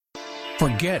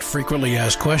Forget frequently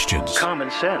asked questions. Common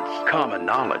sense, common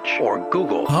knowledge, or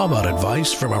Google. How about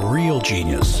advice from a real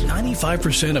genius?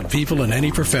 95% of people in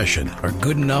any profession are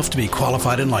good enough to be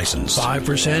qualified and licensed.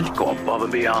 5% Go above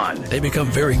and beyond. they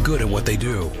become very good at what they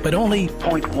do, but only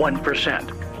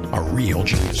 0.1% are real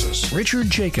geniuses. Richard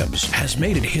Jacobs has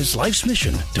made it his life's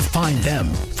mission to find them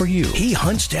for you. He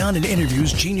hunts down and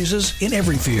interviews geniuses in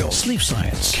every field: sleep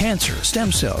science, cancer,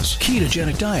 stem cells,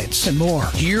 ketogenic diets, and more.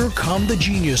 Here come the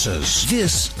geniuses.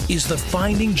 This is the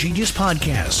Finding Genius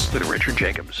Podcast with Richard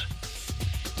Jacobs.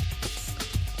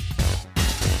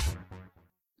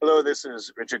 Hello, this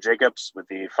is Richard Jacobs with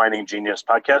the Finding Genius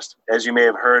Podcast. As you may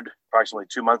have heard, approximately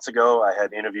 2 months ago, I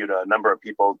had interviewed a number of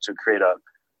people to create a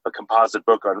composite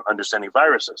book on understanding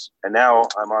viruses. And now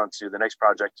I'm on to the next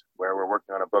project where we're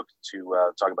working on a book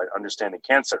to talk about understanding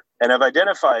cancer. And I've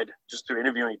identified, just through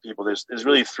interviewing people, there's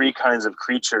really three kinds of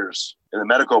creatures in the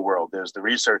medical world. There's the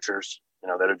researchers,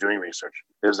 that are doing research.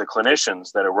 There's the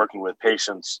clinicians that are working with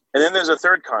patients. And then there's a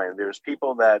third kind. There's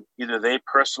people that either they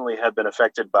personally have been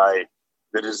affected by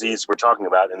the disease we're talking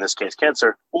about, in this case,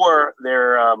 cancer, or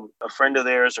they're a friend of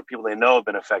theirs or people they know have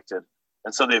been affected.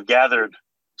 And so they've gathered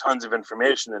tons of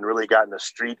information and really gotten a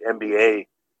street MBA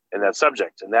in that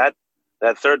subject. And that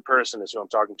third person is who I'm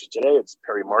talking to today. It's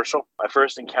Perry Marshall. I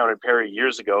first encountered Perry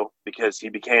years ago because he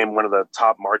became one of the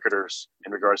top marketers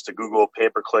in regards to Google,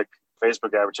 pay-per-click,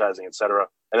 Facebook advertising, etc.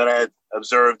 And then I had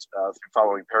observed through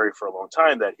following Perry for a long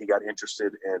time that he got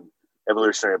interested in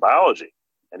evolutionary biology.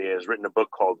 And he has written a book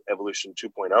called Evolution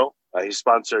 2.0. He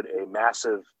sponsored a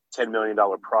massive $10 million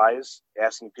prize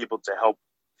asking people to help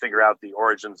figure out the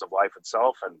origins of life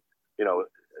itself, and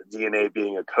DNA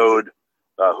being a code,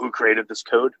 who created this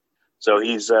code. So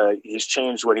he's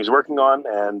changed what he's working on,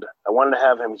 and I wanted to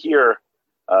have him here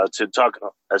to talk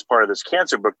as part of this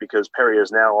cancer book, because Perry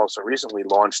has now also recently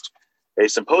launched a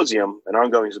symposium, an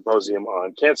ongoing symposium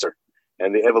on cancer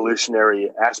and the evolutionary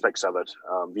aspects of it.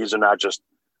 These are not just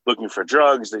looking for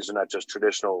drugs; these are not just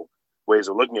traditional ways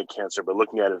of looking at cancer, but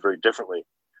looking at it very differently.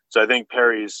 So I think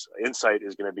Perry's insight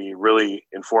is going to be really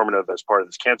informative as part of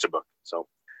this cancer book. So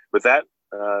with that,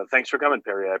 thanks for coming,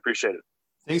 Perry. I appreciate it.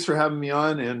 Thanks for having me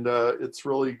on. And it's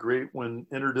really great when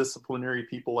interdisciplinary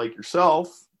people like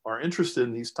yourself are interested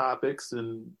in these topics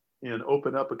and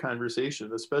open up a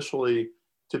conversation, especially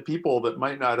to people that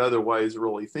might not otherwise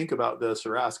really think about this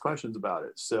or ask questions about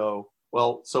it. So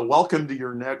welcome to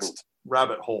your next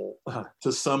rabbit hole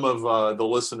to some of the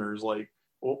listeners. Like,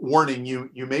 warning, you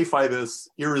may find this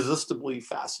irresistibly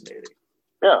fascinating.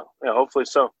 Yeah, hopefully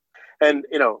so. And,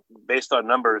 based on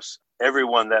numbers,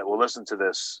 everyone that will listen to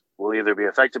this will either be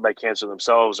affected by cancer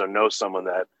themselves or know someone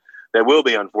that will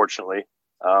be, unfortunately.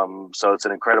 So it's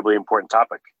an incredibly important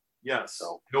topic. Yes.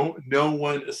 So, no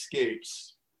one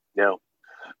escapes. Yeah.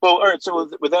 Well, all right. So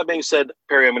with that being said,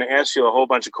 Perry, I'm going to ask you a whole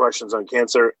bunch of questions on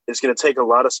cancer. It's going to take a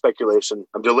lot of speculation.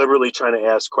 I'm deliberately trying to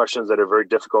ask questions that are very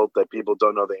difficult that people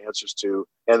don't know the answers to.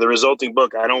 And the resulting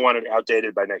book, I don't want it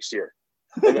outdated by next year.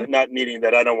 And not meaning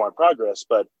that I don't want progress,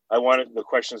 but I want the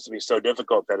questions to be so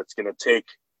difficult that it's going to take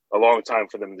a long time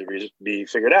for them to be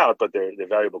figured out, but they're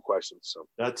valuable questions. So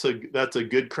that's a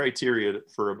good criteria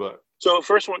for a book. So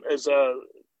first one is,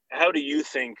 how do you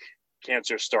think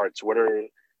cancer starts?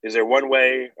 Is there one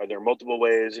way? Are there multiple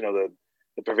ways? The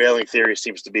prevailing theory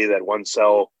seems to be that one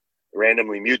cell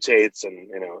randomly mutates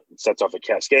and, it sets off a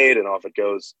cascade and off it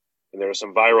goes. And there are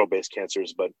some viral-based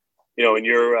cancers. But, in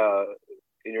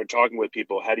your talking with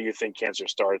people, how do you think cancer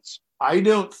starts? I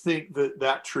don't think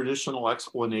that traditional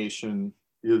explanation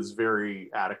is very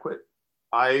adequate.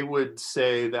 I would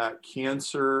say that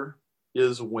cancer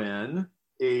is when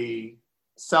a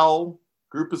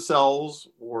group of cells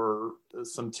or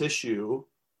some tissue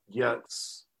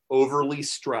gets overly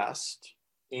stressed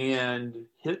and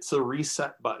hits a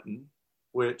reset button,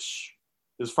 which,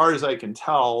 as far as I can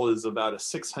tell, is about a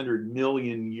 600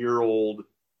 million year old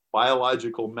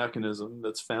biological mechanism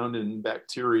that's found in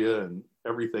bacteria and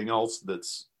everything else that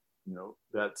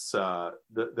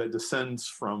descends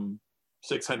from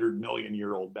 600 million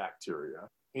year old bacteria.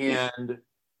 And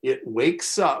it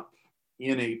wakes up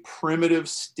in a primitive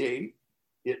state.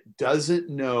 It doesn't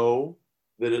know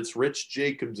that it's Rich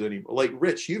Jacobs anymore. Like,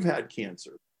 Rich, you've had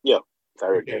cancer. Yeah.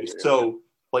 Okay, so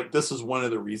this is one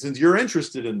of the reasons you're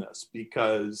interested in this,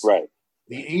 because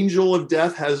the angel of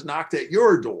death has knocked at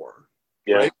your door.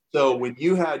 Yeah. Right? So when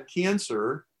you had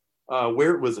cancer,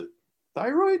 where was it?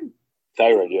 Thyroid?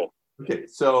 Thyroid, yeah. Okay,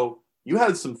 so you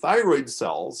had some thyroid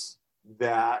cells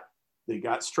that they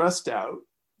got stressed out.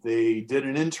 They did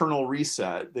an internal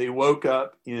reset. They woke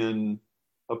up in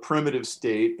a primitive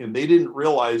state, and they didn't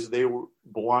realize they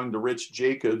belonged to Rich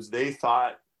Jacobs. They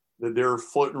thought that they're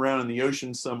floating around in the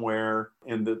ocean somewhere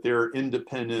and that they're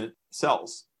independent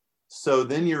cells. So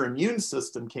then your immune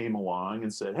system came along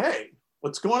and said, hey,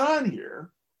 what's going on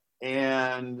here?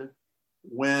 And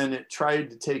when it tried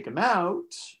to take them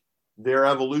out, their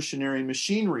evolutionary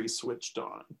machinery switched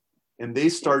on and they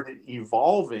started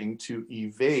evolving to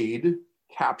evade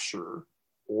capture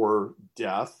or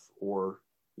death or,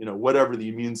 whatever the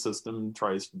immune system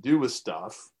tries to do with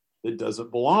stuff that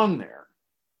doesn't belong there.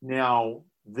 Now,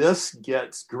 this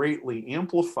gets greatly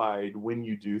amplified when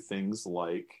you do things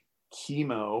like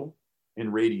chemo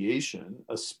and radiation,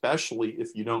 especially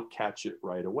if you don't catch it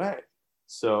right away.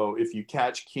 So if you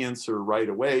catch cancer right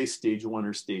away, stage 1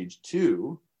 or stage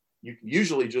 2, you can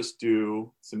usually just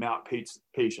do some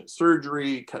outpatient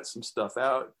surgery, cut some stuff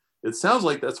out. It sounds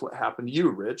like that's what happened to you,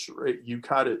 Rich, right? You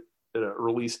caught it at an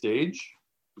early stage.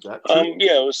 Is that true?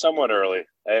 Yeah, it was somewhat early.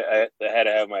 I had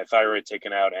to have my thyroid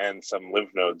taken out and some lymph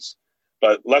nodes.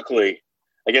 But luckily,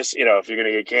 I guess, if you're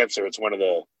going to get cancer, it's one of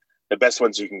the best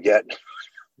ones you can get.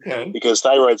 Okay. Because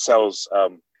thyroid cells,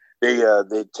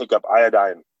 they take up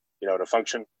iodine, to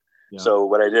function. Yeah. So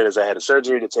what I did is I had a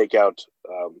surgery to take out,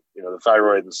 the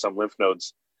thyroid and some lymph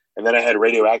nodes. And then I had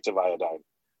radioactive iodine.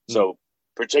 So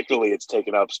particularly it's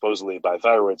taken up supposedly by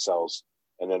thyroid cells.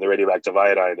 And then the radioactive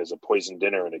iodine is a poison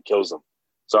dinner and it kills them.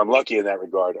 So I'm lucky in that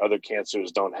regard. Other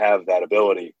cancers don't have that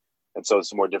ability. And so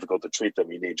it's more difficult to treat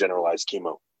them. You need generalized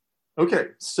chemo. Okay.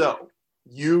 So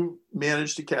you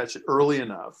managed to catch it early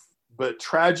enough. But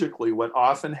tragically, what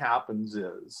often happens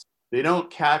is they don't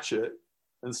catch it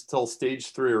until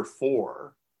stage 3 or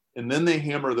 4. And then they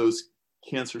hammer those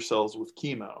cancer cells with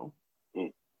chemo.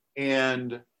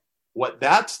 And what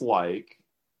that's like,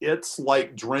 it's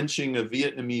like drenching a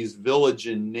Vietnamese village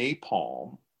in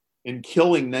napalm and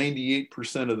killing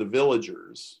 98% of the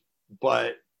villagers.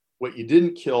 But what you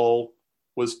didn't kill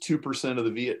was 2% of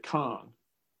the Viet Cong.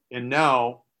 And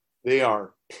now they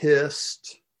are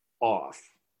pissed off.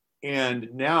 And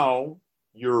now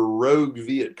your rogue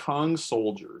Viet Cong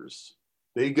soldiers,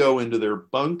 they go into their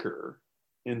bunker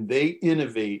and they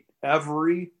innovate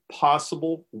every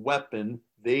possible weapon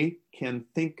they can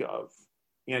think of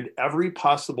and every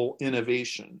possible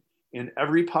innovation and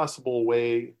every possible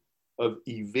way of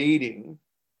evading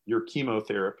your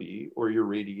chemotherapy or your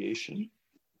radiation.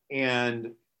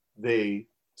 And they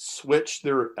switch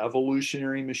their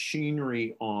evolutionary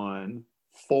machinery on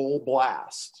full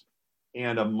blast.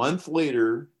 And a month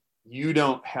later, you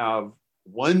don't have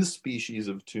one species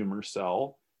of tumor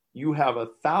cell, you have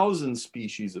 1,000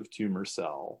 species of tumor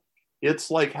cell.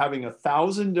 It's like having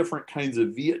 1,000 different kinds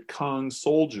of Viet Cong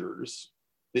soldiers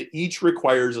that each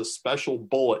requires a special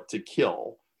bullet to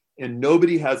kill. And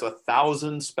nobody has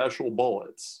 1,000 special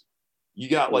bullets. You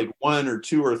got like 1 or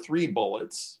 2 or 3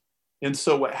 bullets. And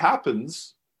so what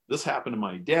happens, this happened to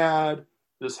my dad,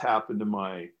 this happened to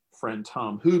my friend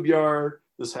Tom Hubyard,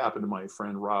 this happened to my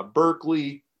friend Rob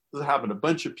Berkeley, this happened to a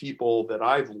bunch of people that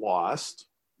I've lost.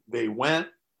 They went,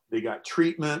 they got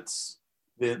treatments,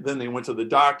 then they went to the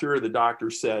doctor. The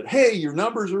doctor said, hey, your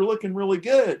numbers are looking really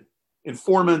good. And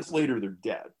 4 months later, they're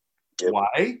dead. Yep.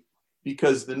 Why?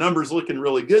 Because the numbers looking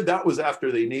really good. That was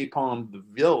after they napalmed the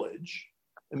village.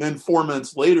 And then 4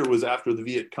 months later was after the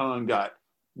Viet Cong got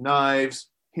knives,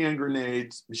 hand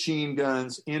grenades, machine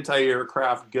guns,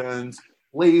 anti-aircraft guns,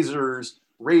 lasers,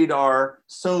 radar,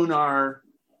 sonar,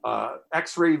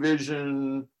 X-ray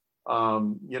vision,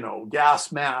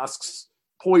 gas masks,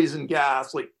 poison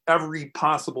gas, like every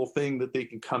possible thing that they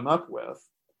can come up with.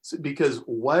 So, because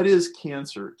what is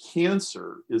cancer?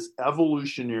 Cancer is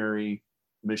evolutionary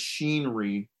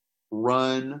machinery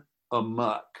run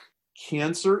amok.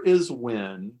 Cancer is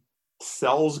when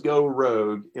cells go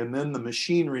rogue and then the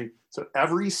machinery, so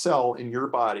every cell in your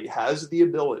body has the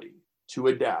ability to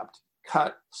adapt,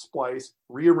 cut, splice,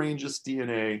 rearrange its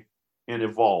DNA, and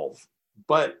evolve.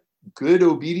 But good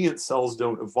obedient cells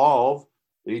don't evolve.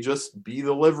 They just be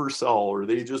the liver cell, or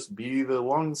they just be the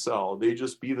lung cell. They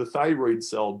just be the thyroid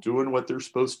cell doing what they're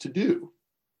supposed to do.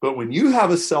 But when you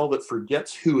have a cell that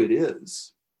forgets who it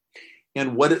is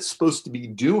and what it's supposed to be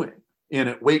doing, and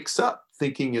it wakes up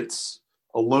thinking it's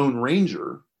a lone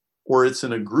ranger, or it's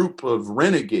in a group of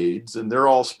renegades and they're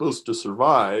all supposed to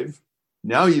survive,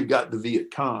 now you've got the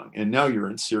Viet Cong and now you're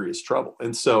in serious trouble.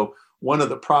 And so one of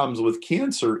the problems with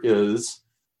cancer is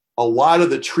a lot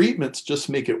of the treatments just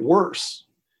make it worse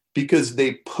because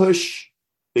they push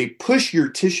your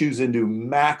tissues into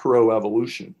macro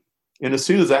evolution. And as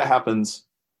soon as that happens,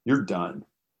 you're done.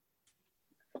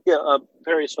 Yeah,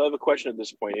 Perry, so I have a question at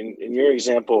this point. In your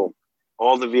example,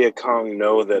 all the Viet Cong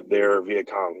know that they're Viet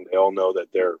Cong. They all know that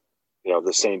they're,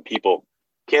 the same people.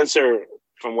 Cancer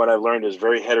from what I've learned, is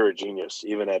very heterogeneous,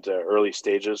 even at early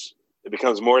stages. It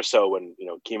becomes more so when,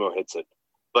 chemo hits it.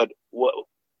 But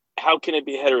how can it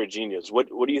be heterogeneous? What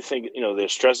do you think?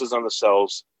 There's stresses on the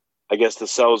cells. I guess the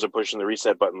cells are pushing the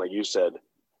reset button, like you said.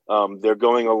 They're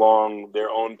going along their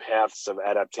own paths of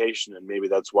adaptation, and maybe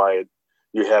that's why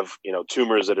you have,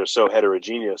 tumors that are so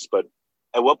heterogeneous. But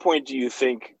at what point do you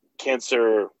think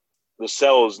the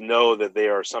cells know that they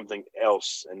are something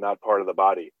else and not part of the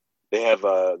body? They have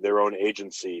their own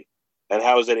agency. And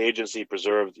how is that agency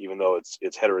preserved, even though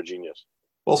it's heterogeneous?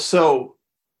 Well, so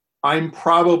I'm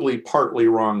probably partly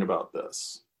wrong about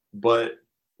this, but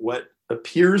what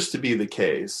appears to be the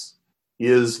case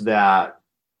is that,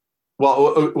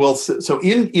 so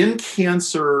in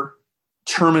cancer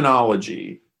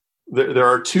terminology, there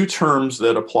are two terms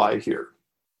that apply here: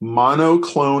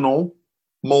 monoclonal,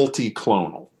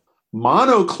 multiclonal.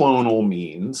 Monoclonal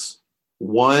means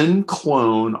one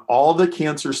clone, all the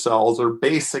cancer cells are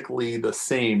basically the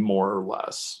same, more or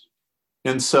less.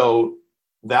 And so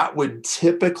that would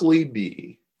typically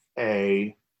be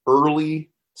a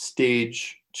early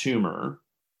stage tumor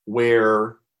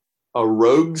where a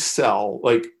rogue cell,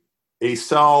 like a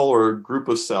cell or a group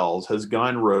of cells, has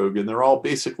gone rogue, and they're all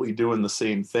basically doing the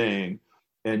same thing.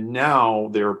 And now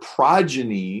their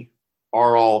progeny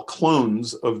are all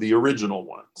clones of the original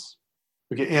ones.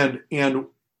 Okay, and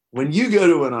when you go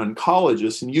to an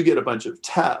oncologist and you get a bunch of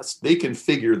tests, they can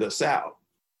figure this out.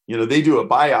 They do a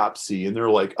biopsy and they're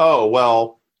like, oh,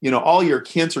 well, all your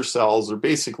cancer cells are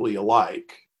basically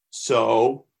alike.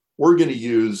 So we're going to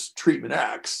use treatment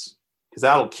X because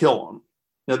that'll kill them.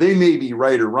 Now, they may be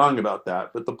right or wrong about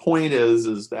that, but the point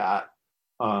is that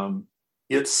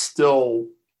it's still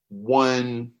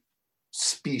one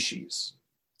species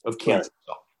of cancer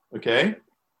cell. Okay?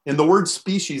 And the word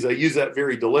species, I use that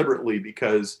very deliberately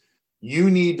because you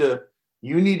need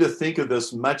to think of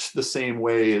this much the same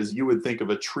way as you would think of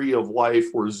a tree of life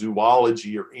or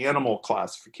zoology or animal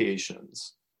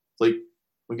classifications. It's like,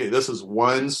 okay, this is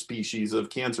one species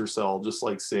of cancer cell, just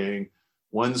like saying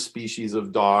one species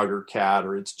of dog or cat,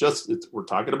 or we're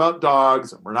talking about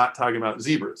dogs and we're not talking about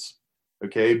zebras.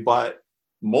 Okay, but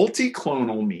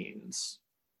multiclonal means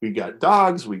we got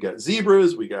dogs, we got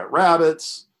zebras, we got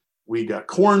rabbits, we got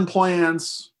corn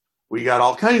plants, we got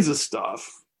all kinds of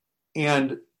stuff.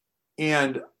 And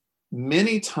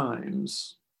many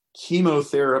times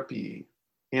chemotherapy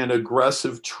and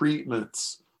aggressive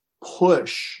treatments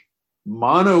push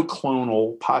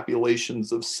monoclonal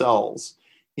populations of cells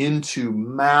into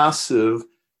massive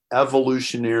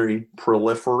evolutionary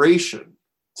proliferation.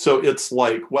 So it's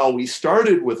like, well, we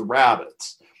started with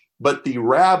rabbits, but the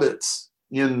rabbits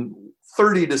in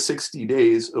 30 to 60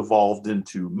 days evolved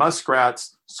into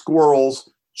muskrats,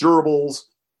 squirrels, gerbils,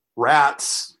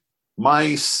 rats,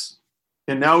 mice,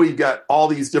 and now we've got all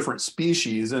these different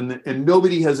species, and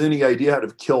nobody has any idea how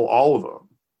to kill all of them,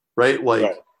 right?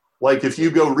 Like if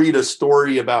you go read a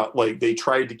story about like they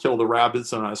tried to kill the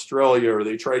rabbits in Australia or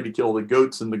they tried to kill the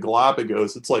goats in the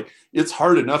Galapagos, it's like it's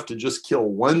hard enough to just kill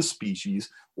one species,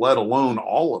 let alone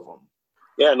all of them.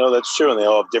 Yeah, no, that's true, and they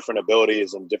all have different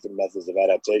abilities and different methods of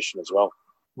adaptation as well.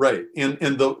 Right, and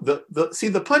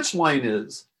the punchline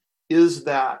is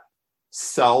that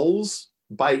cells,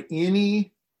 by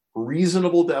any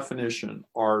reasonable definition,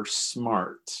 are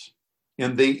smart,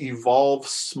 and they evolve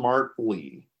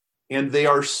smartly, and they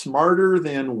are smarter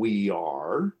than we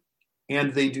are,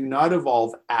 and they do not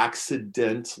evolve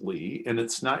accidentally, and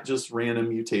it's not just random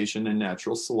mutation and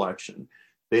natural selection.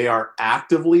 They are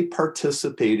actively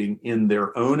participating in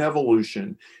their own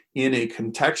evolution in a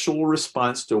contextual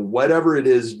response to whatever it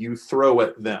is you throw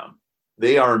at them.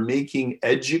 They are making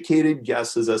educated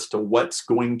guesses as to what's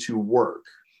going to work.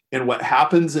 And what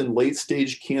happens in late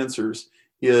stage cancers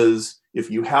is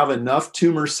if you have enough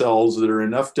tumor cells that are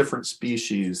enough different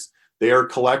species, they are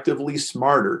collectively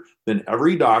smarter than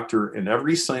every doctor and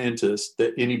every scientist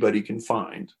that anybody can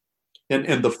find.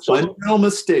 And the fundamental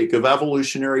mistake of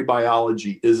evolutionary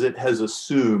biology is it has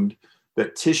assumed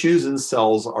that tissues and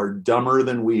cells are dumber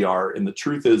than we are. And the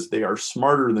truth is they are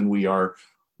smarter than we are.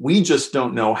 We just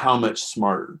don't know how much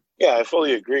smarter. Yeah, I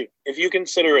fully agree. If you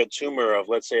consider a tumor of,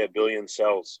 let's say, 1 billion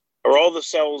cells, are all the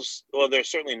cells, well, they're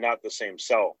certainly not the same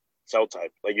cell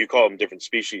type. Like you call them different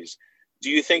species. Do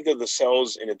you think that the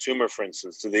cells in a tumor, for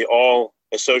instance, do they all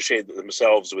associate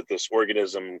themselves with this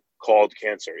organism called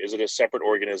cancer? Is it a separate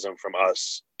organism from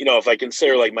us? If I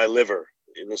consider like my liver,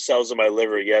 the cells of my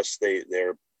liver, yes,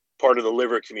 they're part of the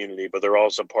liver community, but they're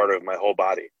also part of my whole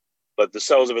body. But the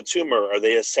cells of a tumor, are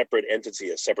they a separate entity,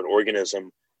 a separate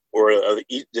organism? Or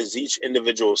does each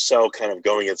individual cell kind of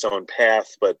going its own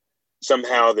path, but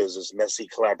somehow there's this messy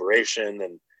collaboration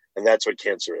and And that's what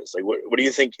cancer is. Like, what do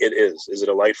you think it is? Is it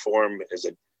a life form? Is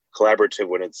it collaborative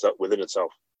when it's within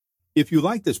itself? If you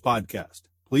like this podcast,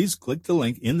 please click the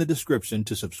link in the description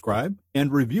to subscribe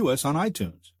and review us on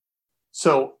iTunes.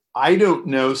 So I don't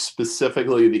know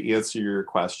specifically the answer to your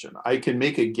question. I can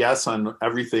make a guess on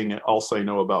everything else I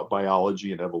know about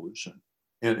biology and evolution.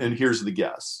 And here's the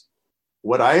guess.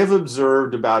 What I have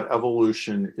observed about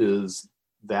evolution is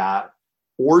that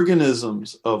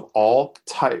organisms of all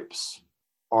types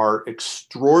are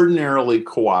extraordinarily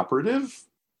cooperative.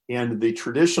 And the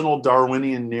traditional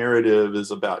Darwinian narrative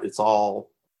is about it's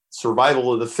all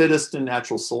survival of the fittest and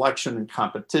natural selection and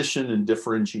competition and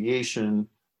differentiation.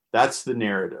 That's the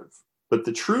narrative. But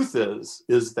the truth is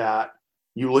that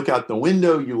you look out the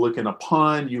window, you look in a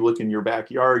pond, you look in your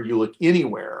backyard, you look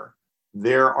anywhere,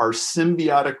 there are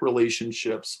symbiotic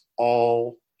relationships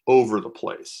all over the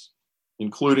place,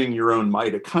 including your own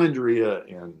mitochondria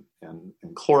and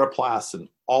chloroplasts and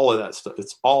all of that stuff.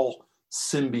 It's all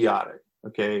symbiotic,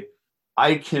 okay?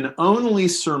 I can only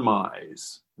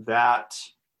surmise that,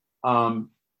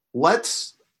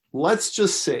 let's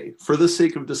just say, for the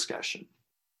sake of discussion,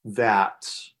 that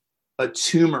a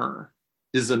tumor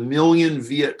is 1 million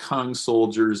Viet Cong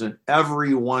soldiers and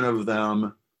every one of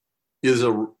them is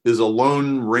a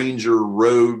Lone Ranger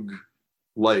rogue,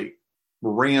 like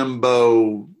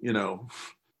Rambo,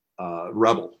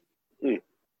 rebel.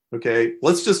 Okay,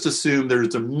 let's just assume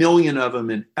there's 1 million of them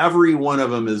and every one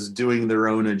of them is doing their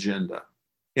own agenda.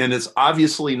 And it's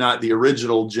obviously not the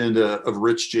original agenda of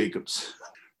Rich Jacobs,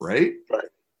 right?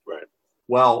 Right.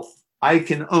 Well, I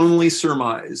can only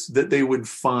surmise that they would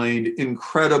find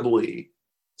incredibly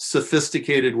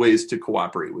sophisticated ways to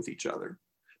cooperate with each other,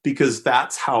 because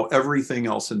that's how everything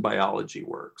else in biology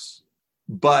works.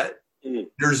 But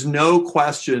there's no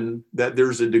question that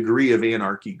there's a degree of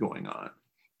anarchy going on.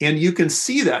 And you can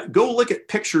see that. Go look at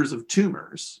pictures of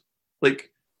tumors.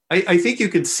 Like, I think you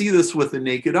can see this with the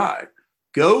naked eye.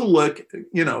 Go look,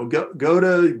 go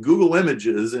to Google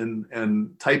Images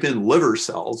and type in liver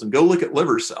cells and go look at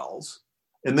liver cells,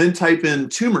 and then type in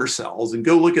tumor cells and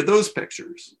go look at those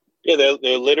pictures. Yeah,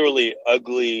 they're literally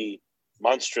ugly,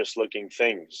 monstrous looking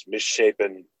things,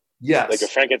 misshapen. Yes. Like a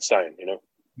Frankenstein,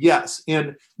 Yes.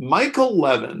 And Michael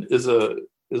Levin is a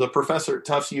professor at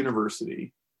Tufts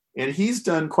University, and he's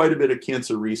done quite a bit of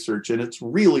cancer research, and it's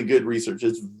really good research.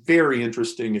 It's very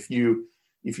interesting. If you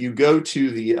go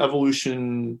to the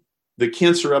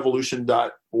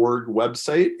cancerevolution.org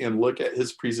website and look at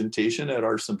his presentation at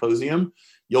our symposium,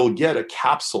 you'll get a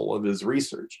capsule of his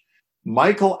research.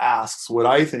 Michael asks what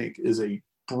I think is a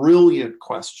brilliant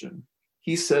question.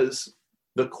 He says,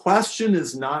 the question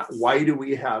is not why do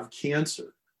we have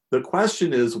cancer? The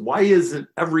question is, why isn't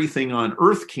everything on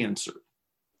Earth cancer?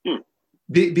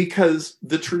 Because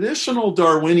the traditional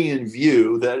Darwinian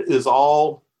view that is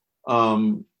all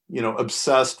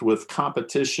obsessed with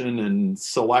competition and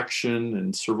selection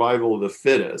and survival of the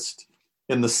fittest,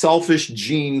 and the selfish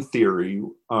gene theory,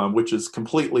 which is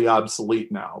completely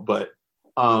obsolete now, but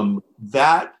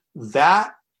that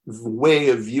way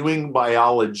of viewing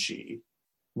biology,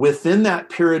 within that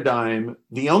paradigm,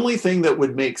 the only thing that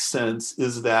would make sense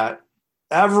is that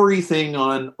everything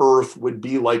on Earth would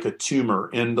be like a tumor,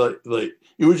 and it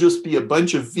would just be a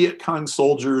bunch of Viet Cong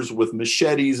soldiers with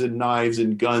machetes and knives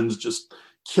and guns just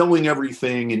killing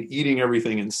everything and eating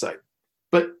everything in sight.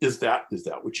 But is that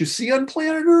what you see on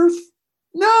planet Earth?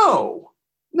 No,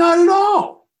 not at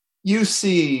all. You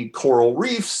see coral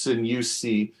reefs, and you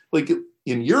see, like,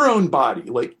 in your own body,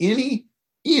 like any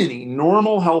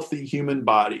normal, healthy human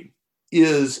body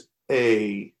is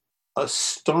a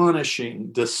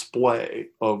astonishing display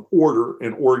of order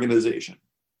and organization.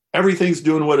 Everything's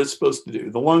doing what it's supposed to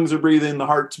do. The lungs are breathing, the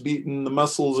heart's beating, the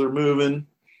muscles are moving,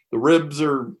 the ribs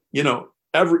are,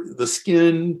 the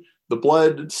skin, the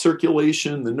blood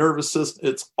circulation, the nervous system,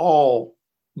 it's all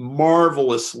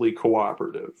marvelously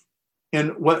cooperative.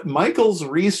 And what Michael's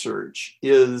research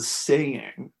is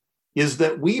saying is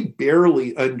that we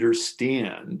barely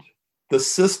understand the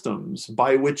systems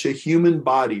by which a human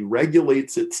body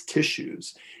regulates its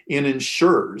tissues and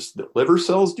ensures that liver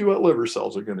cells do what liver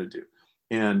cells are going to do,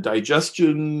 and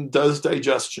digestion does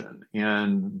digestion,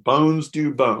 and bones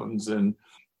do bones, and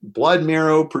blood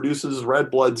marrow produces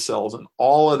red blood cells, and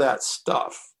all of that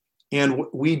stuff. And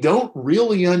we don't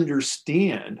really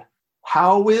understand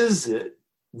how is it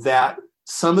that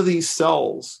some of these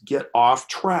cells get off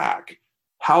track.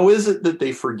 How is it that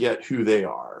they forget who they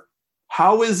are?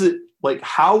 How is it,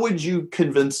 how would you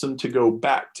convince them to go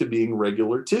back to being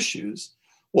regular tissues?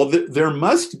 Well, there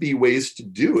must be ways to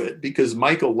do it, because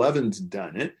Michael Levin's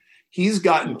done it. He's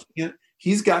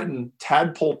gotten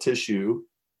tadpole tissue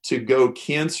to go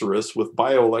cancerous with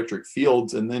bioelectric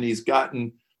fields, and then he's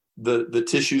gotten the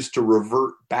tissues to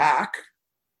revert back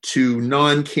to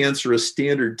non-cancerous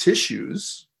standard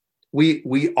tissues.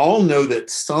 We all know that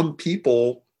some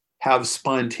people have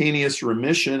spontaneous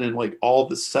remission, and like all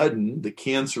of a sudden the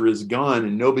cancer is gone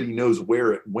and nobody knows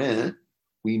where it went.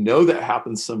 We know that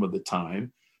happens some of the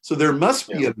time. So there must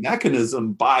be a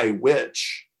mechanism by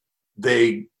which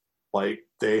they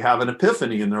have an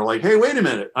epiphany and they're like, hey, wait a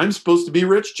minute, I'm supposed to be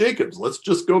Rich Jacobs. Let's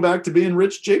just go back to being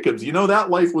Rich Jacobs. You know,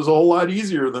 that life was a whole lot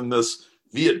easier than this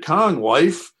Viet Cong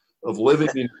life of living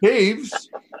in caves.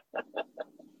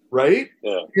 Right?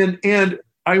 Yeah. And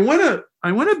I want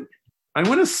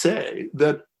to say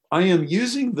that I am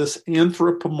using this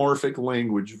anthropomorphic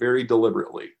language very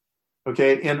deliberately.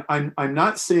 Okay, and I'm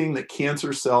not saying that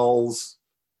cancer cells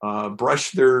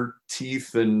brush their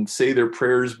teeth and say their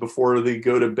prayers before they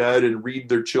go to bed and read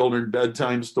their children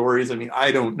bedtime stories. I mean,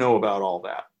 I don't know about all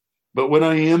that. But what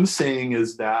I am saying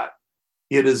is that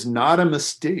it is not a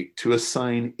mistake to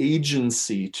assign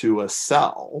agency to a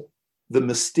cell. The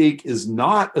mistake is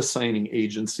not assigning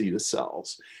agency to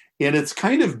cells. And it's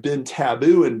kind of been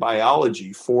taboo in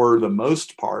biology for the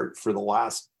most part for the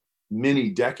last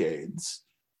many decades.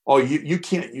 Oh, you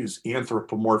can't use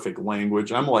anthropomorphic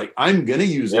language. I'm like, I'm going to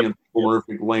use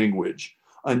anthropomorphic language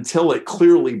until it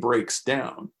clearly breaks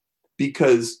down,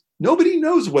 because nobody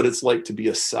knows what it's like to be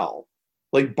a cell.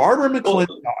 Like Barbara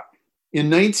McClintock in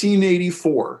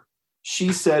 1984,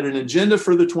 she said an agenda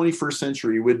for the 21st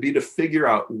century would be to figure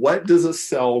out, what does a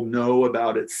cell know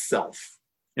about itself?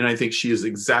 And I think she is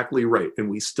exactly right. And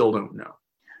we still don't know.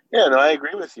 Yeah, no, I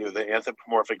agree with you. The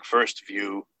anthropomorphic first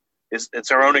view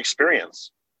it's our own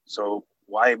experience. So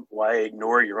why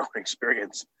ignore your own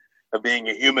experience of being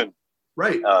a human,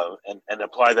 right? And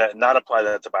apply that, not apply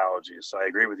that to biology. So I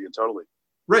agree with you totally.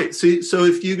 Right. So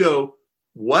if you go,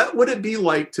 what would it be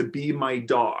like to be my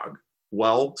dog?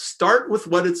 Well, start with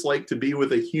what it's like to be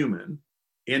with a human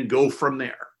and go from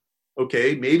there.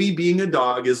 Okay, maybe being a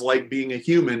dog is like being a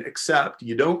human, except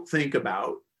you don't think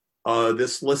about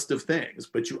this list of things,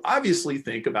 but you obviously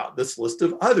think about this list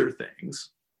of other things.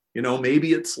 You know,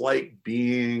 maybe it's like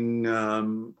being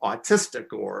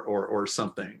autistic or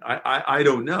something. I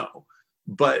don't know,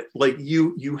 but like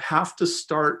you have to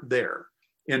start there.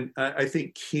 And I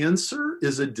think cancer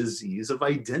is a disease of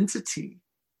identity.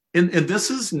 And this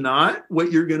is not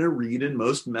what you're going to read in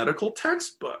most medical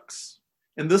textbooks.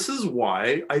 And this is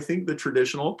why I think the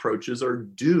traditional approaches are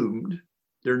doomed.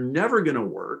 They're never going to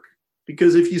work,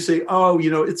 because if you say, oh, you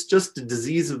know, it's just a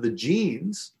disease of the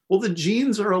genes, well, the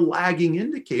genes are a lagging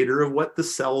indicator of what the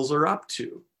cells are up to. Do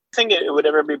you think it would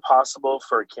ever be possible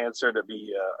for cancer to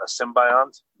be a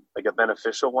symbiont, like a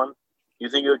beneficial one? Do you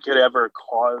think it could ever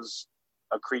cause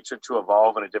a creature to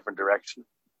evolve in a different direction,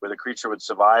 where the creature would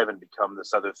survive and become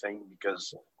this other thing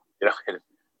because, you know,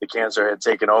 the cancer had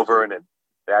taken over and it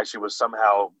actually was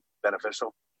somehow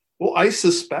beneficial? Well, I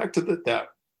suspect that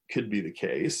could be the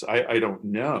case. I don't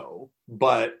know,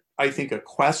 but I think a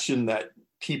question that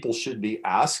people should be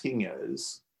asking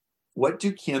is, what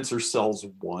do cancer cells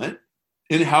want?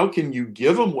 And how can you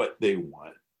give them what they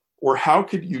want? Or how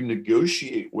could you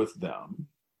negotiate with them?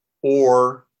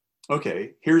 Or,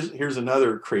 okay, here's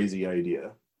another crazy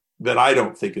idea that I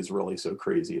don't think is really so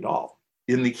crazy at all.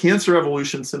 In the Cancer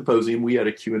Evolution Symposium, we had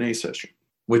a Q&A session,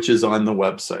 which is on the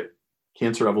website,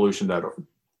 cancerevolution.org.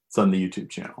 It's on the YouTube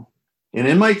channel. And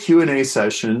in my Q&A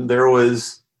session, there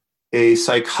was a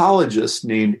psychologist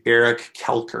named Eric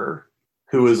Kelker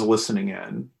who was listening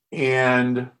in.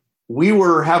 And we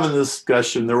were having this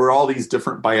discussion. There were all these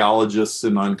different biologists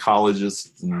and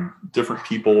oncologists and different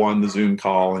people on the Zoom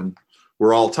call, and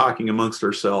we're all talking amongst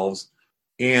ourselves.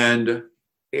 And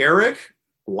Eric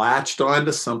latched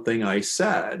onto something I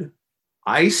said.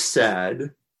 I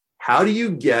said, how do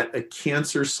you get a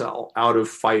cancer cell out of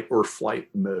fight or flight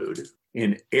mode?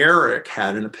 And Eric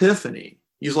had an epiphany.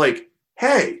 He's like,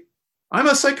 hey, I'm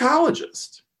a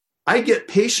psychologist. I get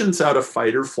patients out of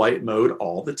fight or flight mode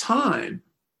all the time.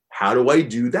 How do I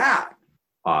do that?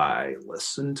 I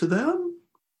listen to them.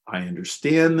 I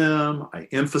understand them. I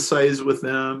empathize with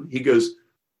them. He goes,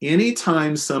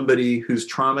 anytime somebody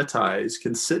who's traumatized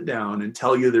can sit down and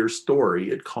tell you their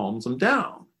story, it calms them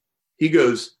down. He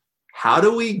goes, how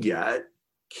do we get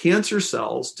cancer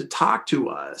cells to talk to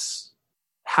us?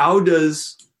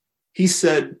 He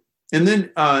said, and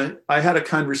then I had a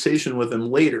conversation with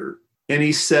him later, and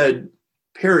he said,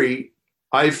 Perry,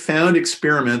 I found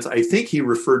experiments. I think he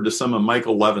referred to some of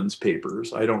Michael Levin's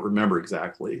papers. I don't remember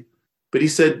exactly. But he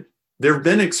said, there have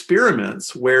been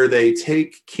experiments where they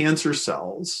take cancer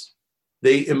cells,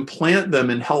 they implant them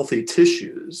in healthy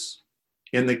tissues,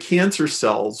 and the cancer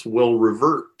cells will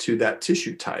revert to that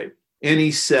tissue type. And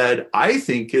he said, I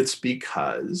think it's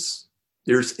because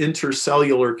there's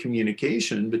intercellular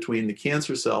communication between the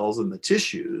cancer cells and the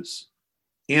tissues,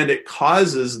 and it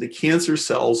causes the cancer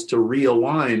cells to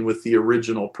realign with the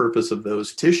original purpose of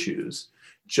those tissues.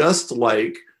 Just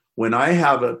like when I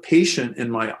have a patient in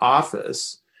my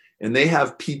office and they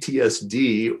have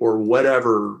PTSD or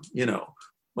whatever,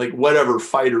 like whatever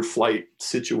fight or flight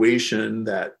situation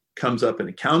that comes up in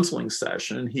a counseling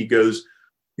session, he goes,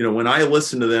 when I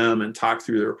listen to them and talk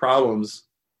through their problems,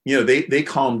 they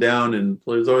calm down and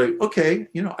they're like, okay,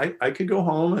 I could go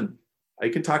home and I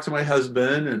can talk to my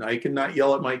husband and I can not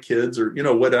yell at my kids or,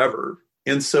 whatever.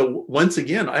 And so once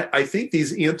again, I think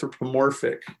these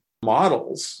anthropomorphic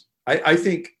models, I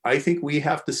think we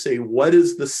have to say, what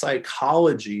is the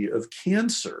psychology of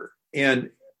cancer? And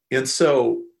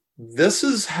so this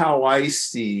is how I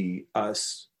see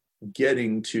us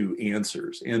getting to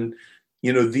answers. And,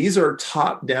 these are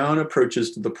top-down approaches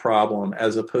to the problem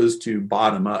as opposed to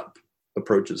bottom-up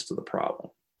approaches to the problem.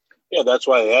 Yeah, that's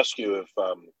why I asked you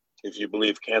if you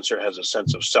believe cancer has a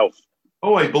sense of self.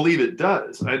 Oh, I believe it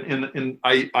does. And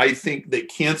I think that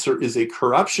cancer is a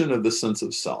corruption of the sense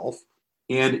of self.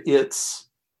 And it's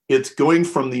going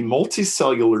from the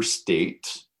multicellular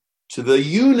state to the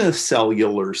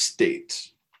unicellular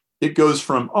state. It goes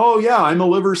from, oh yeah, I'm a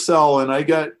liver cell and I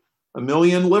got a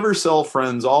million liver cell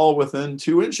friends all within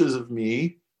 2 inches of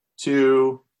me,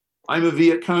 to I'm a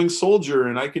Viet Cong soldier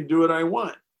and I can do what I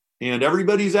want. And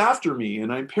everybody's after me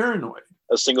and I'm paranoid.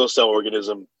 A single cell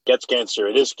organism gets cancer.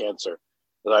 It is cancer.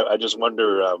 But I just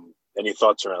wonder, any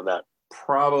thoughts around that?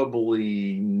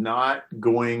 Probably not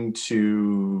going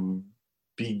to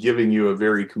be giving you a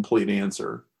very complete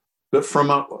answer. But from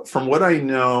what I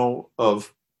know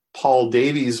of Paul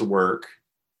Davies' work,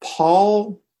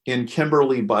 Paul and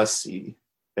Kimberly Bussey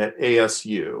at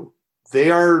ASU, they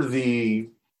are the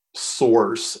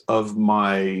source of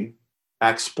my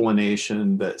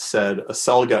explanation that said a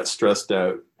cell got stressed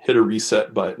out, hit a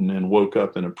reset button, and woke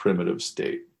up in a primitive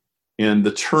state. And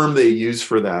the term they use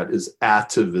for that is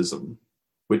atavism,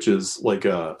 which is like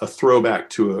a throwback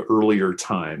to an earlier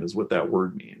time, is what that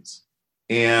word means.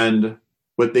 And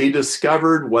what they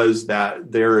discovered was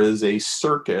that there is a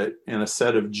circuit and a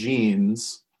set of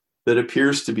genes that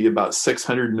appears to be about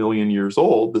 600 million years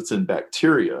old that's in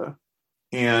bacteria.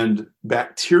 And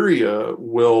bacteria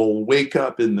will wake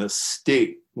up in this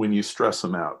state when you stress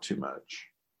them out too much.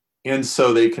 And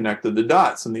so they connected the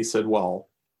dots and they said, well,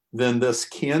 then this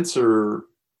cancer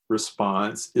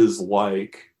response is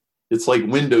it's like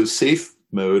Windows safe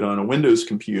mode on a Windows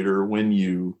computer when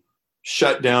you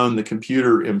shut down the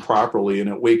computer improperly and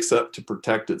it wakes up to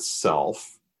protect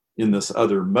itself in this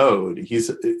other mode.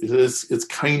 It's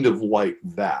kind of like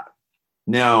that.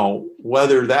 Now,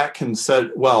 whether that can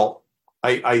set, well,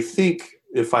 I think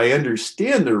if I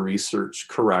understand their research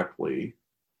correctly,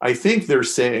 I think they're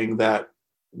saying that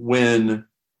when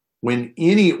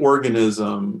any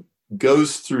organism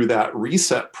goes through that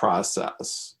reset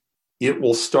process, it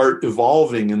will start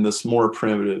evolving in this more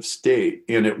primitive state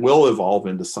and it will evolve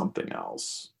into something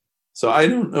else. So I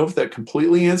don't know if that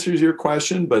completely answers your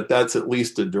question, but that's at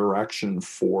least a direction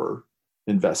for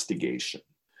investigation.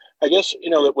 I guess,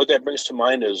 what that brings to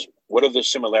mind is, what are the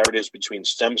similarities between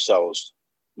stem cells,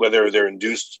 whether they're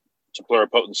induced to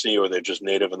pluripotency or they're just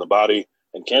native in the body,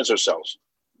 and cancer cells?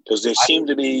 Because they seem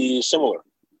to be similar.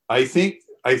 I think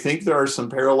there are some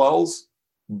parallels,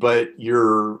 but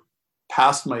you're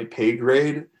past my pay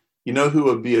grade. Who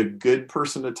would be a good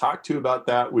person to talk to about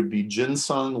that would be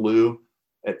Jin-Sung Liu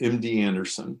at MD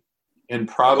Anderson, and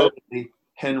probably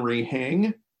Henry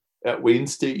Heng at Wayne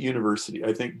State University.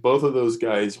 I think both of those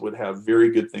guys would have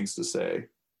very good things to say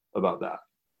about that.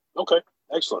 Okay,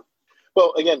 excellent.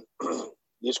 Well, again,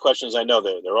 these questions, I know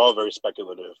they're all very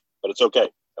speculative, but it's okay.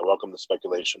 I welcome the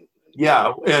speculation.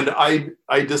 Yeah, and I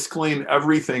disclaim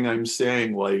everything I'm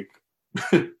saying. Like,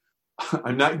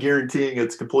 I'm not guaranteeing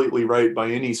it's completely right by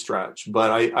any stretch,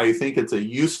 but I think it's a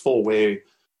useful way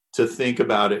to think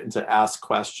about it and to ask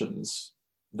questions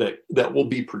that will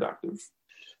be productive.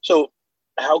 So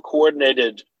how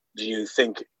coordinated do you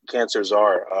think cancers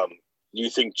are? Do you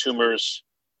think tumors,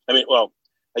 I give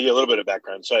you a little bit of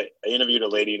background. So I interviewed a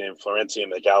lady named Florencia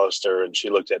McAllister, and she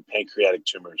looked at pancreatic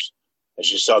tumors. And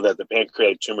she saw that the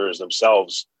pancreatic tumors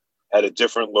themselves had a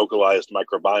different localized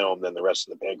microbiome than the rest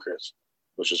of the pancreas,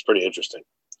 which is pretty interesting.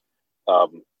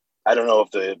 I don't know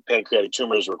if the pancreatic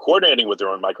tumors were coordinating with their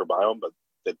own microbiome, but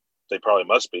they probably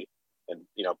must be, and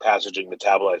passaging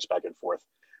metabolites back and forth.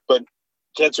 But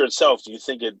cancer itself, do you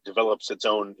think it develops its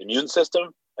own immune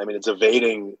system? I mean, it's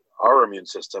evading our immune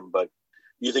system, but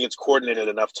you think it's coordinated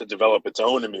enough to develop its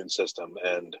own immune system?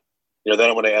 And, then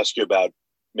I want to ask you about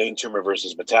main tumor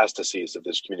versus metastases, if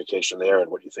there's communication there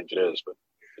and what you think it is. But,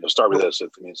 start with this, the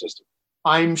immune system.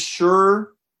 I'm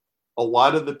sure a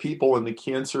lot of the people in the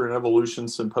Cancer and Evolution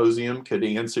Symposium could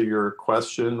answer your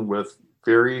question with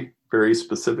very, very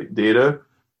specific data.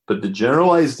 But the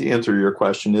generalized answer to your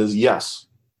question is yes.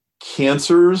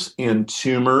 Cancers and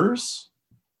tumors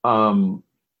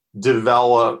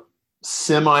develop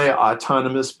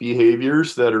semi-autonomous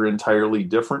behaviors that are entirely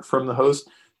different from the host.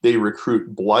 They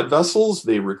recruit blood vessels,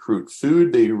 they recruit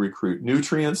food, they recruit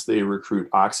nutrients, they recruit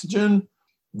oxygen.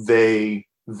 They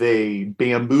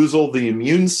bamboozle the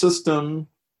immune system.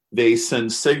 They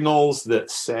send signals that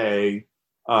say,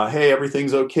 hey,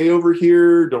 everything's okay over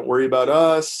here. Don't worry about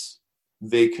us.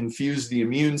 They confuse the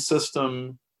immune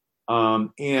system.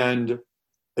 And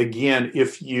again,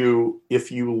 if you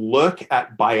look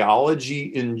at biology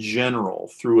in general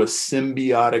through a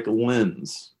symbiotic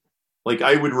lens, like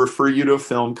I would refer you to a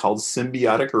film called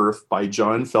Symbiotic Earth by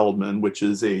John Feldman, which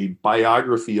is a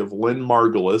biography of Lynn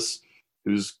Margulis,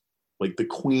 who's like the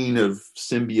queen of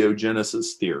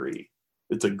symbiogenesis theory.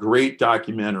 It's a great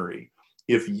documentary.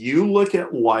 If you look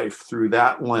at life through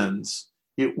that lens,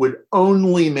 it would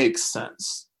only make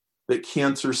sense that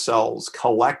cancer cells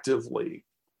collectively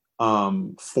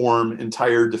form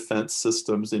entire defense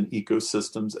systems and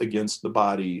ecosystems against the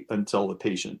body until the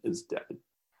patient is dead.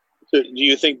 So do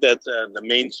you think that the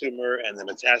main tumor and the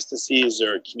metastases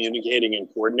are communicating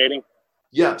and coordinating?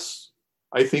 Yes.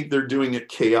 I think they're doing it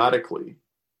chaotically.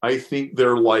 I think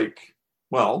they're like the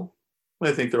mob.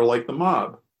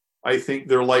 I think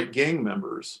they're like gang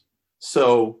members.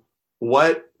 So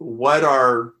what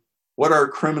are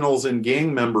criminals and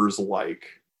gang members like?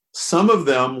 Some of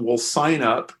them will sign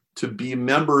up to be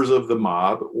members of the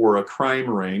mob or a crime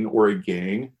ring or a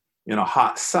gang in a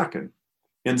hot second.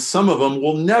 And some of them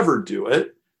will never do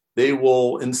it. They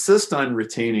will insist on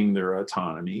retaining their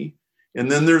autonomy.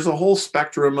 And then there's a whole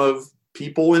spectrum of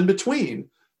people in between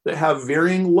that have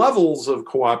varying levels of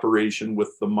cooperation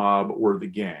with the mob or the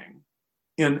gang.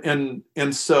 And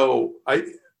so I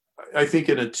think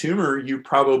in a tumor, you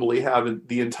probably have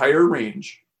the entire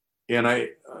range. And the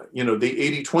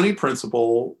 80-20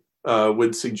 principle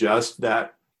would suggest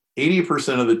that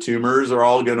 80% of the tumors are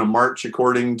all going to march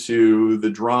according to the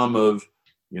drum of,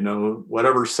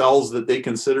 whatever cells that they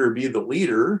consider to be the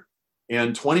leader.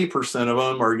 And 20% of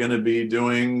them are going to be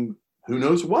doing who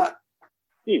knows what.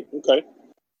 Okay.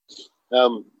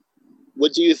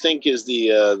 What do you think is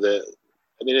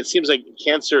it seems like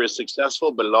cancer is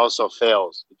successful, but it also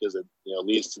fails because it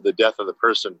leads to the death of the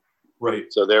person.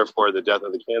 Right. So therefore the death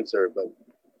of the cancer. But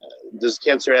does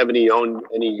cancer have any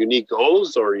unique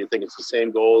goals, or you think it's the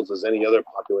same goals as any other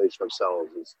population of cells?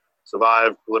 Is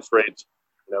survive, proliferate,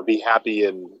 be happy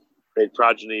and create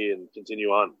progeny and continue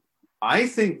on? I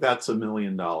think that's $1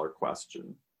 million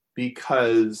question,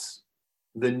 because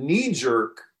the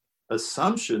knee-jerk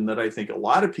assumption that I think a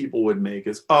lot of people would make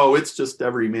is, it's just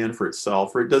every man for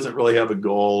itself, or it doesn't really have a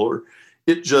goal, or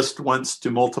it just wants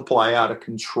to multiply out of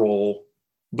control.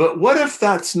 But what if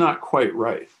that's not quite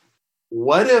right?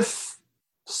 What if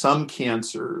some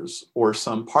cancers or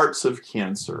some parts of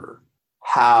cancer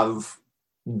have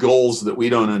goals that we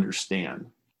don't understand?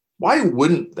 Why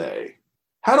wouldn't they?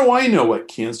 How do I know what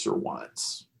cancer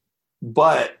wants?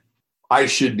 But I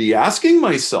should be asking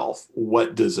myself,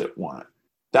 what does it want?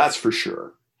 That's for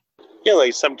sure. Yeah,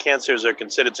 like some cancers are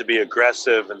considered to be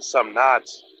aggressive and some not.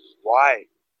 Why?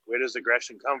 Where does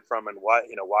aggression come from? And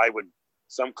why would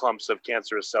some clumps of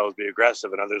cancerous cells be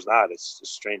aggressive and others not? It's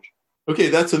just strange. Okay,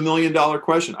 that's $1 million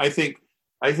question. I think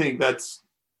that's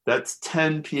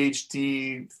 10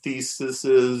 PhD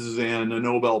theses and a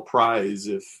Nobel Prize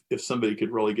if somebody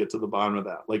could really get to the bottom of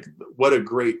that. Like, what a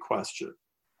great question.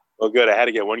 Well, good. I had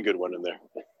to get one good one in there.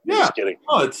 Yeah. Just kidding.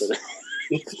 No,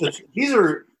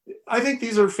 I think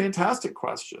these are fantastic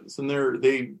questions, and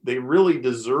they really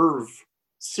deserve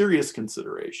serious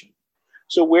consideration.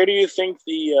 So where do you think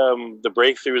the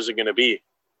breakthroughs are going to be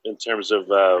in terms of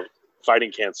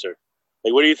fighting cancer?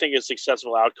 Like, what do you think a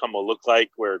successful outcome will look like,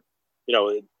 where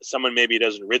someone maybe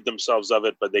doesn't rid themselves of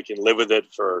it, but they can live with it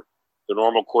for the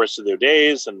normal course of their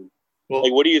days? And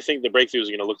what do you think the breakthroughs are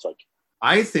going to look like?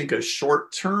 I think a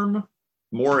short-term,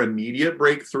 more immediate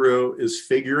breakthrough is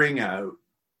figuring out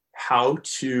how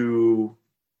to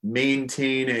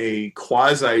maintain a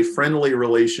quasi-friendly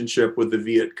relationship with the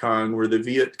Viet Cong, where the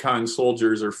Viet Cong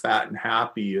soldiers are fat and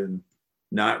happy and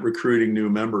not recruiting new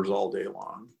members all day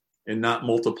long and not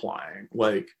multiplying.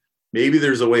 Like, maybe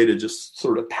there's a way to just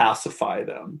sort of pacify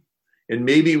them. And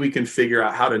maybe we can figure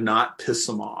out how to not piss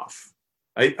them off.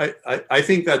 I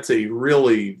think that's a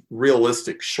really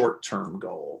realistic short-term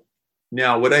goal.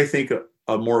 Now, what I think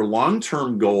a more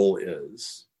long-term goal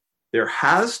is, there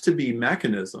has to be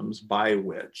mechanisms by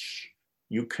which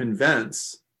you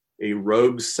convince a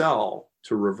rogue cell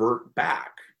to revert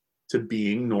back to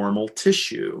being normal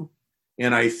tissue.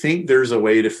 And I think there's a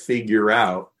way to figure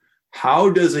out, how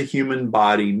does a human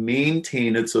body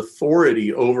maintain its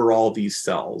authority over all these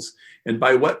cells? And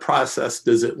by what process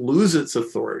does it lose its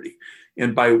authority?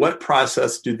 And by what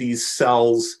process do these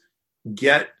cells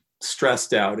get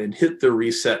stressed out and hit the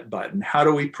reset button? How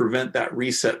do we prevent that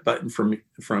reset button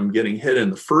from getting hit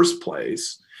in the first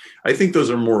place? I think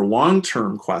those are more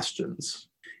long-term questions.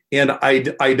 And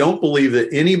I don't believe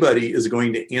that anybody is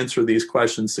going to answer these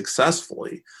questions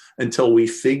successfully until we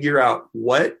figure out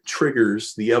what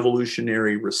triggers the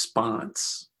evolutionary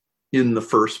response in the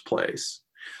first place.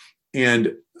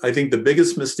 And I think the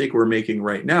biggest mistake we're making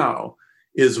right now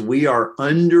is we are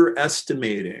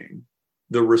underestimating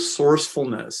the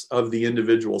resourcefulness of the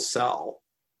individual cell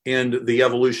and the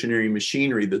evolutionary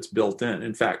machinery that's built in.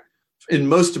 In fact, in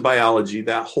most of biology,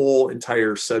 that whole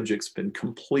entire subject's been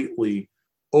completely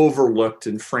overlooked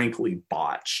and frankly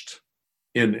botched.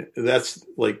 And that's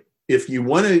like, if you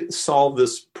want to solve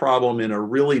this problem in a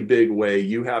really big way,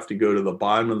 you have to go to the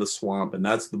bottom of the swamp, and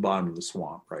that's the bottom of the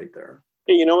swamp right there.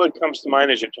 Hey, you know what comes to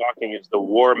mind as you're talking is the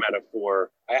war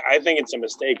metaphor. I think it's a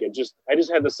mistake. I just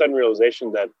had the sudden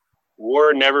realization that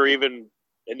war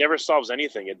never solves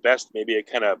anything. At best, maybe it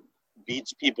kind of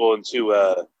beats people into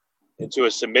a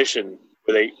submission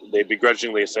where they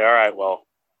begrudgingly say, all right, well,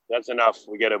 that's enough.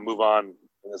 We got to move on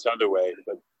in this other way.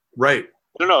 But right.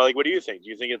 I don't know. Like, what do you think? Do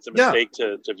you think it's a mistake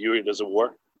to view it as a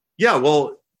war? Yeah,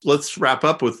 well, let's wrap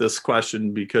up with this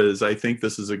question, because I think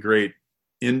this is a great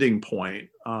ending point.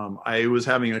 I was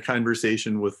having a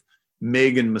conversation with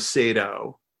Megan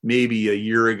Macedo maybe a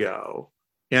year ago,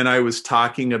 and I was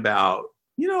talking about,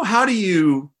 how do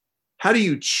you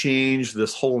change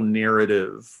this whole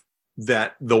narrative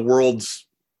that the world's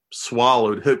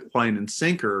swallowed hook, line, and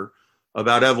sinker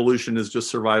about evolution is just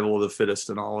survival of the fittest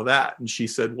and all of that. And she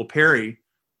said, well, Perry,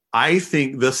 I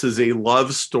think this is a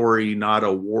love story, not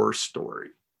a war story.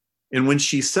 And when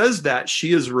she says that,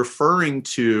 she is referring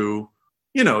to,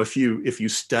 if you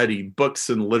study books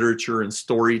and literature and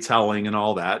storytelling and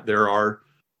all that, there are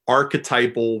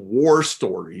archetypal war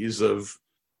stories of,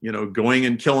 going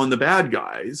and killing the bad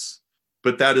guys.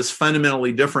 But that is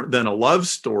fundamentally different than a love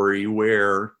story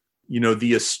where,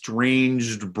 the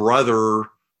estranged brother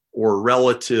or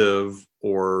relative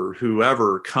or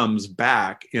whoever comes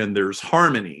back and there's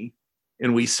harmony,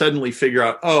 and we suddenly figure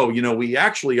out, we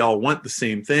actually all want the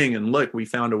same thing, and look, we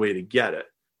found a way to get it.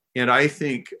 And I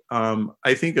think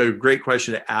a great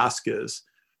question to ask is,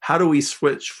 how do we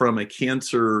switch from a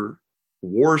cancer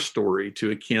war story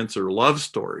to a cancer love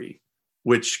story,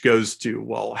 which goes to,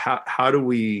 well, how do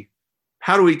we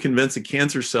convince a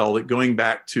cancer cell that going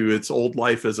back to its old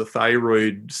life as a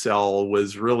thyroid cell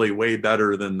was really way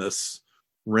better than this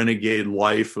renegade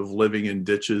life of living in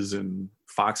ditches and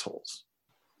foxholes?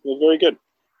 Well, very good.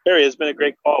 Barry, it's been a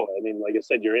great call. I mean, like I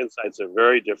said, your insights are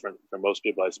very different from most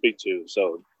people I speak to.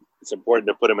 So it's important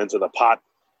to put them into the pot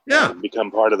and become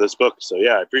part of this book. So,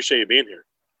 yeah, I appreciate you being here.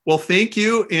 Well, thank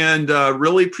you. And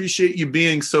really appreciate you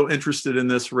being so interested in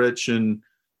this, Rich. And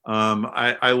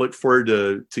I look forward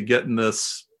to getting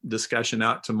this discussion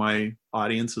out to my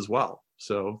audience as well.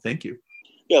 So thank you.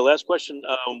 Yeah, last question.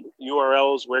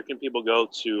 URLs, where can people go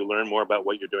to learn more about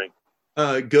what you're doing?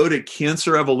 Go to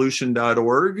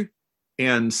cancerevolution.org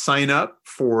and sign up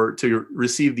to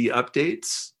receive the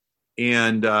updates.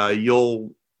 And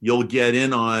you'll get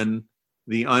in on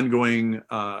the ongoing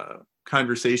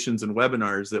conversations and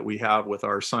webinars that we have with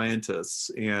our scientists,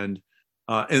 and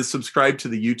subscribe to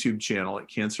the YouTube channel at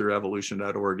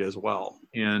cancerevolution.org as well.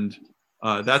 And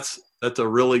that's a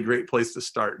really great place to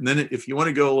start. And then if you want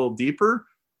to go a little deeper,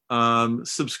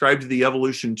 subscribe to the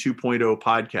Evolution 2.0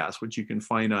 podcast, which you can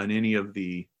find on any of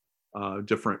the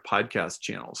different podcast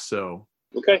channels. So,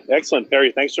 okay, excellent.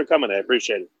 Perry, thanks for coming. I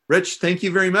appreciate it. Rich, thank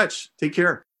you very much. Take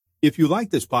care. If you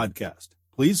like this podcast,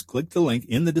 please click the link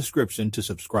in the description to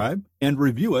subscribe and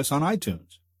review us on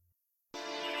iTunes.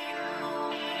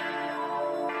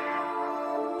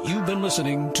 You've been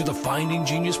listening to the Finding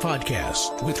Genius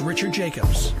podcast with Richard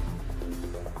Jacobs.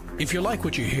 If you like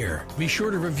what you hear, be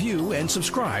sure to review and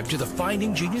subscribe to the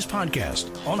Finding Genius podcast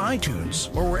on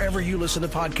iTunes or wherever you listen to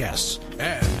podcasts.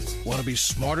 And want to be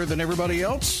smarter than everybody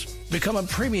else? Become a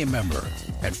premium member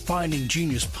at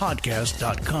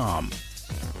findinggeniuspodcast.com.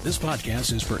 This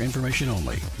podcast is for information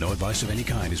only. No advice of any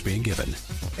kind is being given.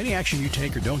 Any action you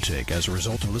take or don't take as a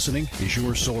result of listening is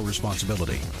your sole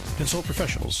responsibility. Consult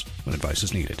professionals when advice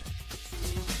is needed.